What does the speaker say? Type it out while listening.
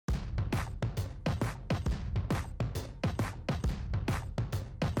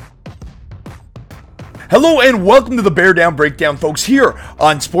Hello and welcome to the Bear Down Breakdown, folks, here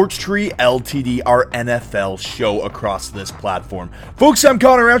on Sports Tree LTD, our NFL show across this platform. Folks, I'm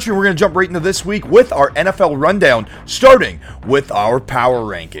Connor Roundtree, and we're going to jump right into this week with our NFL rundown, starting with our power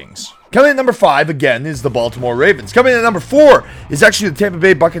rankings. Coming in at number 5, again, is the Baltimore Ravens. Coming in at number 4 is actually the Tampa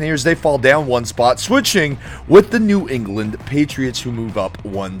Bay Buccaneers. They fall down one spot, switching with the New England Patriots, who move up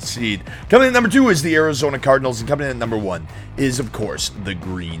one seed. Coming in at number 2 is the Arizona Cardinals, and coming in at number 1 is, of course, the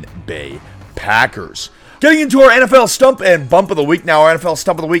Green Bay Packers. Getting into our NFL Stump and Bump of the Week now. Our NFL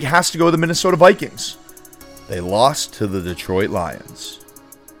Stump of the Week has to go to the Minnesota Vikings. They lost to the Detroit Lions.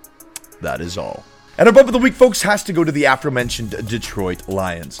 That is all. And our Bump of the Week, folks, has to go to the aforementioned Detroit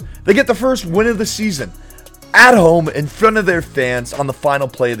Lions. They get the first win of the season. At home, in front of their fans, on the final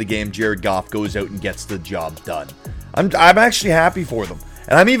play of the game, Jared Goff goes out and gets the job done. I'm actually happy for them.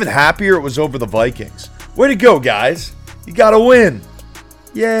 And I'm even happier it was over the Vikings. Way to go, guys. You gotta win.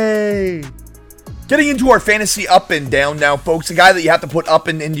 Yay. Getting into our fantasy up and down now, folks. A guy that you have to put up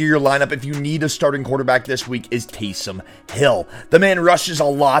and into your lineup if you need a starting quarterback this week is Taysom Hill. The man rushes a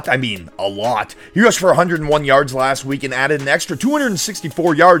lot. He rushed for 101 yards last week and added an extra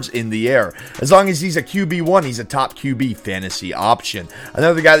 264 yards in the air. As long as he's a QB1, he's a top QB fantasy option.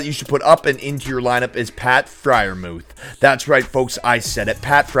 Another guy that you should put up and into your lineup is Pat Freiermuth. That's right, folks. I said it.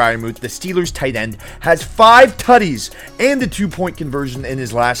 Pat Freiermuth, the Steelers tight end, has 5 tutties and a 2-point conversion in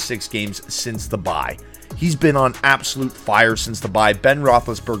his last 6 games since the bye. He's been on absolute fire since the bye. Ben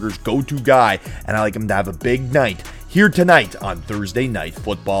Roethlisberger's go-to guy, and I like him to have a big night here tonight on Thursday Night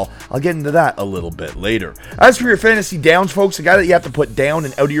Football. I'll get into that a little bit later. As for your fantasy downs, folks, a guy that you have to put down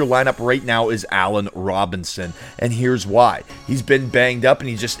and out of your lineup right now is Allen Robinson, and here's why. He's been banged up, and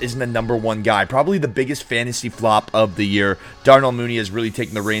he just isn't a number one guy. Probably the biggest fantasy flop of the year. Darnell Mooney has really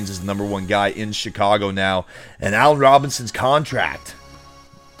taken the reins as the number one guy in Chicago now, and Allen Robinson's contract,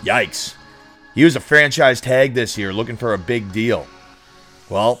 yikes. He was a franchise tag this year, looking for a big deal.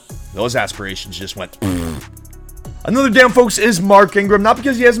 Well, those aspirations just went. Another down, folks, is Mark Ingram. Not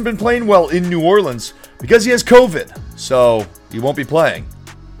because he hasn't been playing well in New Orleans, because he has COVID. So he won't be playing.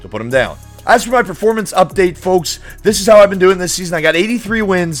 So put him down. As for my performance update, folks, this is how I've been doing this season. I got 83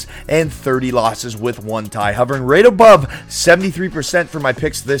 wins and 30 losses with 1 tie, hovering right above 73% for my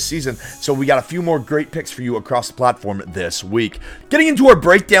picks this season. So we got a few more great picks for you across the platform this week. Getting into our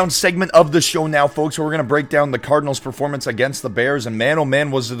breakdown segment of the show now, folks, where we're going to break down the Cardinals' performance against the Bears. And man, oh man,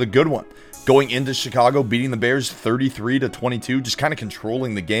 was it a good one. Going into Chicago, beating the Bears 33-22, just kind of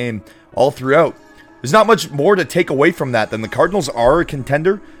controlling the game all throughout. There's not much more to take away from that than the Cardinals are a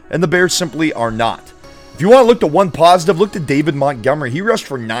contender and the Bears simply are not. If you want to look to one positive, look to David Montgomery. He rushed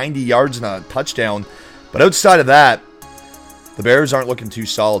for 90 yards and a touchdown. But outside of that, the Bears aren't looking too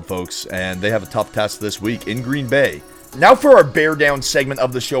solid, folks, and they have a tough test this week in Green Bay. Now for our Bear Down segment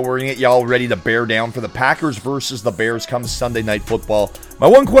of the show, we're going to get y'all ready to bear down for the Packers versus the Bears come Sunday Night Football. My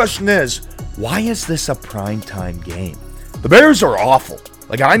one question is, why is this a primetime game? The Bears are awful.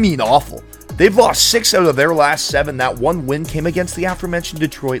 I mean awful. They've lost 6 out of their last 7. That one win came against the aforementioned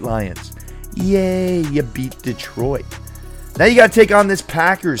Detroit Lions. Yay, you beat Detroit. Now you got to take on this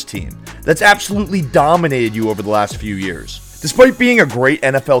Packers team that's absolutely dominated you over the last few years. Despite being a great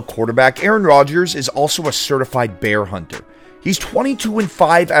NFL quarterback, Aaron Rodgers is also a certified bear hunter. He's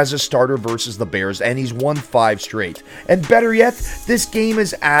 22-5 as a starter versus the Bears, and he's won 5 straight. And better yet, this game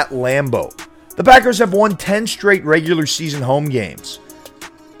is at Lambeau. The Packers have won 10 straight regular season home games.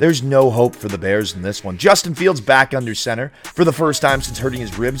 There's no hope for the Bears in this one. Justin Fields back under center for the first time since hurting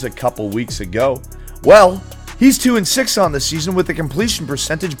his ribs a couple weeks ago. Well, he's 2-6 on the season with a completion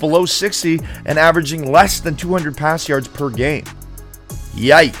percentage below 60 and averaging less than 200 pass yards per game.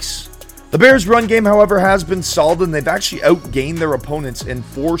 Yikes. The Bears' run game, however, has been solid, and they've actually outgained their opponents in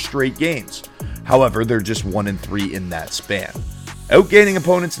 4 straight games. However, they're just 1-3 in that span. Outgaining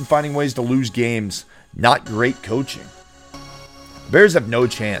opponents and finding ways to lose games, not great coaching. Bears have no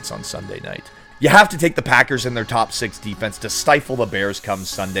chance on Sunday night. You have to take the Packers in their top 6 defense to stifle the Bears come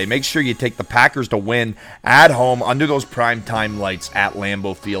Sunday. Make sure you take the Packers to win at home under those primetime lights at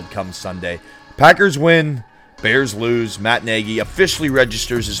Lambeau Field come Sunday. Packers win, Bears lose. Matt Nagy officially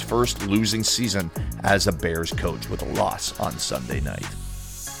registers his first losing season as a Bears coach with a loss on Sunday night.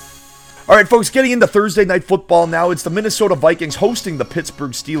 All right, folks, getting into Thursday Night Football now. It's the Minnesota Vikings hosting the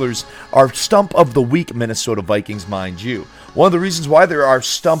Pittsburgh Steelers. Our stump of the week, Minnesota Vikings, mind you. One of the reasons why they're our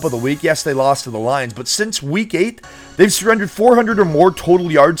stump of the week, yes, they lost to the Lions, but since week 8, they've surrendered 400 or more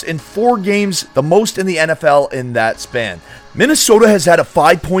total yards in 4 games, the most in the NFL in that span. Minnesota has had a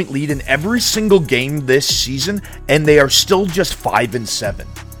 5-point lead in every single game this season, and they are still just 5-7.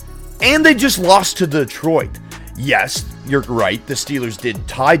 And they just lost to Detroit. Yes, you're right, the Steelers did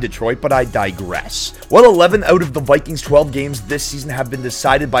tie Detroit, but I digress. While 11 out of the Vikings' 12 games this season have been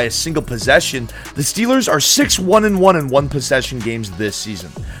decided by a single possession, the Steelers are 6-1-1 in one-possession games this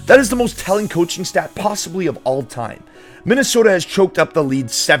season. That is the most telling coaching stat possibly of all time. Minnesota has choked up the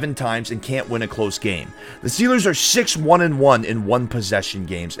lead 7 times and can't win a close game. The Steelers are 6-1-1 in one-possession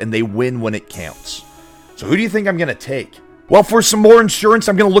games, and they win when it counts. So who do you think I'm going to take? Well, for some more insurance,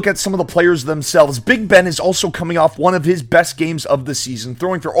 I'm going to look at some of the players themselves. Big Ben is also coming off one of his best games of the season,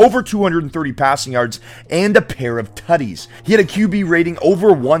 throwing for over 230 passing yards and a pair of tutties. He had a QB rating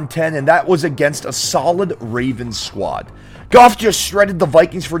over 110, and that was against a solid Ravens squad. Goff just shredded the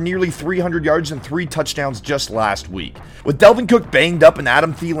Vikings for nearly 300 yards and 3 touchdowns just last week. With Dalvin Cook banged up and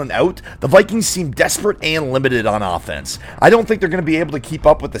Adam Thielen out, the Vikings seem desperate and limited on offense. I don't think they're going to be able to keep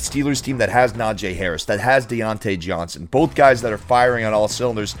up with the Steelers team that has Najee Harris, that has Deontay Johnson, both guys that are firing on all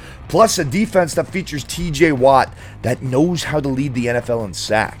cylinders, plus a defense that features TJ Watt that knows how to lead the NFL in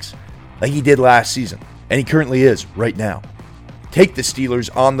sacks, like he did last season, and he currently is right now. Take the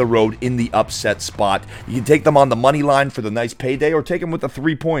Steelers on the road in the upset spot. You can take them on the money line for the nice payday or take them with the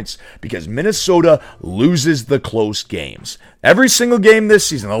 3 points because Minnesota loses the close games. Every single game this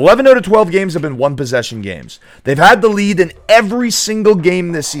season, 11 out of 12 games have been one-possession games. They've had the lead in every single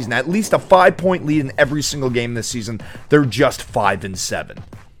game this season, at least a 5-point lead in every single game this season. They're just 5-7.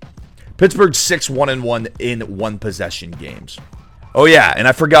 Pittsburgh's 6-1-1 in one-possession games. Oh yeah, and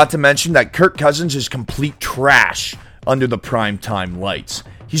I forgot to mention that Kirk Cousins is complete trash under the primetime lights.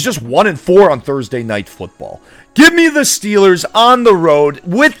 He's just 1-4 on Thursday Night Football. Give me the Steelers on the road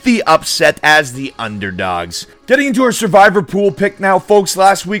with the upset as the underdogs. Getting into our survivor pool pick now, folks.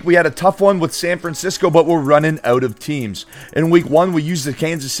 Last week we had a tough one with San Francisco, but we're running out of teams. In week 1, we used the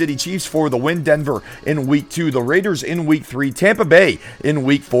Kansas City Chiefs for the win, Denver in week 2, the Raiders in week 3, Tampa Bay in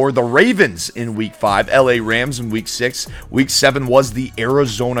week 4, the Ravens in week 5, LA Rams in week 6. Week 7 was the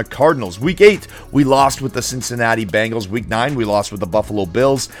Arizona Cardinals. Week 8, we lost with the Cincinnati Bengals. Week 9, we lost with the Buffalo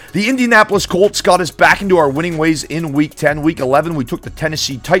Bills. The Indianapolis Colts got us back into our winning ways in week 10. Week 11, we took the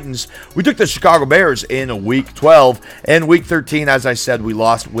Tennessee Titans. We took the Chicago Bears in week 12. And week 13, as I said, we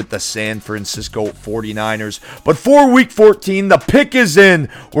lost with the San Francisco 49ers. But for week 14, the pick is in.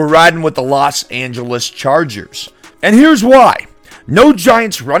 We're riding with the Los Angeles Chargers. And here's why. No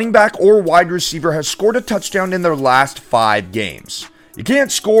Giants running back or wide receiver has scored a touchdown in their last 5 games. You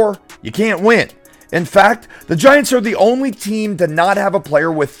can't score, you can't win. In fact, the Giants are the only team to not have a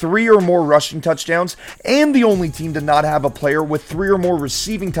player with 3 or more rushing touchdowns and the only team to not have a player with 3 or more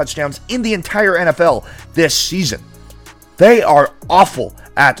receiving touchdowns in the entire NFL this season. They are awful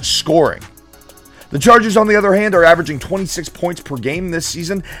at scoring. The Chargers, on the other hand, are averaging 26 points per game this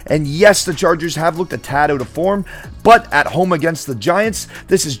season, and yes, the Chargers have looked a tad out of form, but at home against the Giants,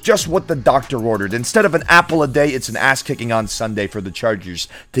 this is just what the doctor ordered. Instead of an apple a day, it's an ass-kicking on Sunday for the Chargers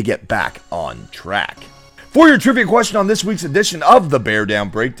to get back on track. For your trivia question on this week's edition of the Bear Down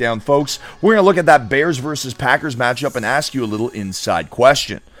Breakdown, folks, we're going to look at that Bears versus Packers matchup and ask you a little inside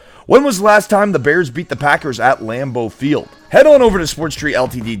question. When was the last time the Bears beat the Packers at Lambeau Field? Head on over to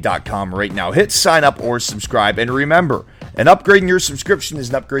SportsTreeLTD.com right now. Hit sign up or subscribe. And remember, an upgrade in your subscription is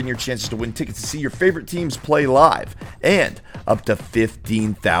an upgrade in your chances to win tickets to see your favorite teams play live. And up to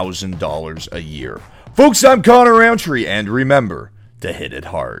 $15,000 a year. Folks, I'm Connor Roundtree. And remember to hit it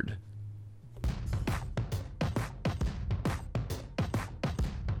hard.